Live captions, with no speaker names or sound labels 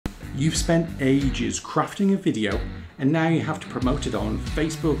You've spent ages crafting a video and now you have to promote it on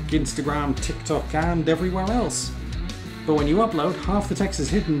Facebook, Instagram, TikTok and everywhere else. But when you upload, half the text is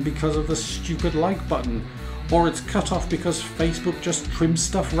hidden because of the stupid like button, or it's cut off because Facebook just trims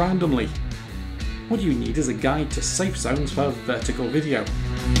stuff randomly. What you need is a guide to safe zones for vertical video.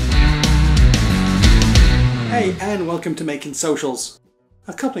 Hey, and welcome to Making Socials.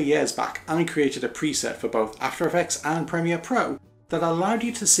 A couple of years back, I created a preset for both After Effects and Premiere Pro that allowed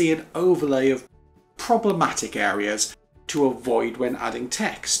you to see an overlay of problematic areas to avoid when adding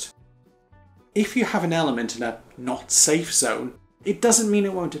text. If you have an element in a not safe zone, it doesn't mean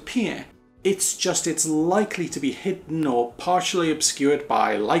it won't appear. It's just it's likely to be hidden or partially obscured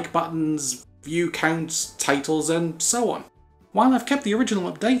by like buttons, view counts, titles, and so on. While I've kept the original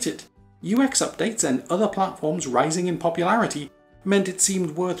updated, UX updates and other platforms rising in popularity meant it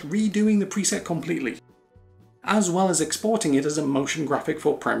seemed worth redoing the preset completely, as well as exporting it as a motion graphic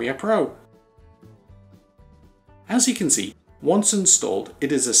for Premiere Pro. As you can see, once installed,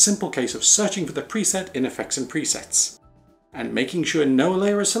 it is a simple case of searching for the preset in Effects and Presets, and making sure no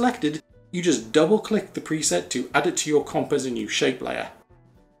layer is selected. You just double-click the preset to add it to your comp as a new shape layer.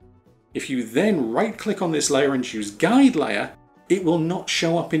 If you then right-click on this layer and choose Guide Layer, it will not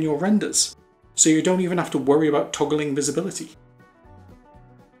show up in your renders, so you don't even have to worry about toggling visibility.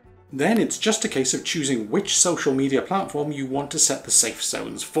 Then it's just a case of choosing which social media platform you want to set the safe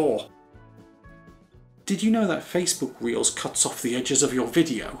zones for. Did you know that Facebook Reels cuts off the edges of your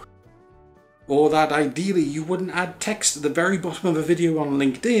video? Or that ideally you wouldn't add text at the very bottom of a video on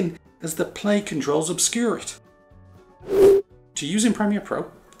LinkedIn as the play controls obscure it? To use in Premiere Pro,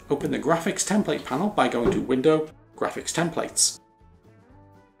 open the Graphics Template panel by going to Window, Graphics Templates.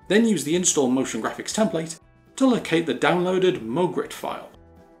 Then use the Install Motion Graphics template to locate the downloaded MoGrit file.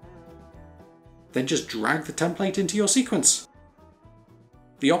 Then just drag the template into your sequence.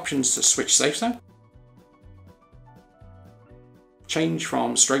 The options to switch safe zone, change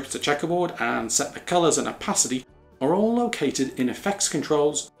from stripes to checkerboard, and set the colors and opacity are all located in Effects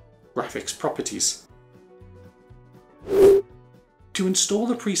Controls, Graphics Properties. To install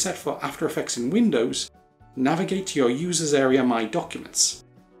the preset for After Effects in Windows, navigate to your Users area My Documents.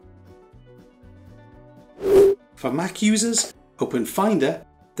 For Mac users, open Finder,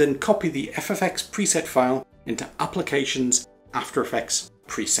 then copy the FFX preset file into Applications, After Effects,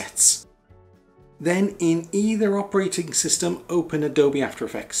 Presets. Then in either operating system, open Adobe After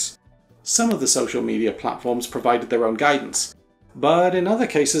Effects. Some of the social media platforms provided their own guidance, but in other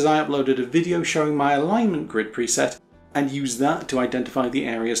cases I uploaded a video showing my alignment grid preset and used that to identify the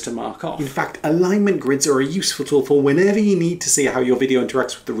areas to mark off. In fact, alignment grids are a useful tool for whenever you need to see how your video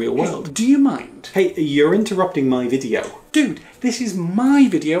interacts with the real world. Do you mind? Hey, you're interrupting my video. Dude, this is my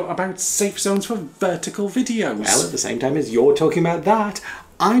video about safe zones for vertical videos. Well, at the same time as you're talking about that,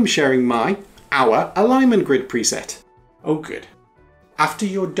 I'm sharing our alignment grid preset. Oh good. After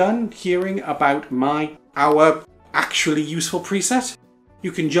you're done hearing about our actually useful preset,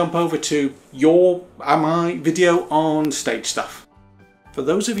 you can jump over to my video on stage stuff. For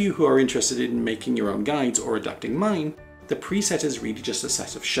those of you who are interested in making your own guides or adapting mine, the preset is really just a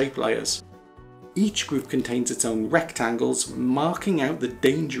set of shape layers. Each group contains its own rectangles marking out the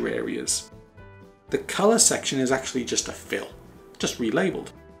danger areas. The color section is actually just a fill, just relabeled.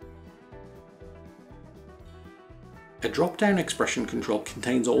 A drop-down expression control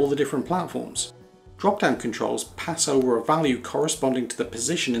contains all the different platforms. Drop-down controls pass over a value corresponding to the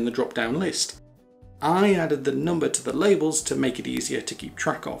position in the drop-down list. I added the number to the labels to make it easier to keep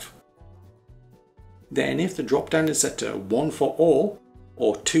track of. Then if the drop-down is set to 1 for all,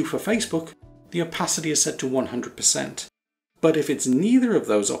 or 2 for Facebook, the opacity is set to 100%. But if it's neither of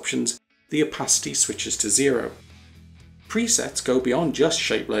those options, the opacity switches to 0. Presets go beyond just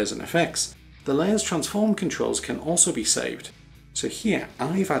shape layers and effects. The layers transform controls can also be saved. So here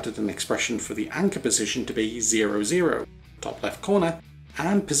I've added an expression for the anchor position to be 0, 0, top left corner,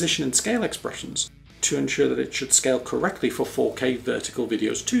 and position and scale expressions to ensure that it should scale correctly for 4K vertical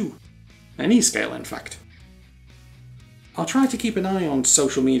videos too. Any scale in fact. I'll try to keep an eye on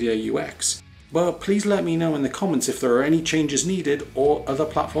social media UX, but please let me know in the comments if there are any changes needed or other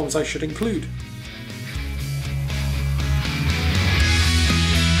platforms I should include.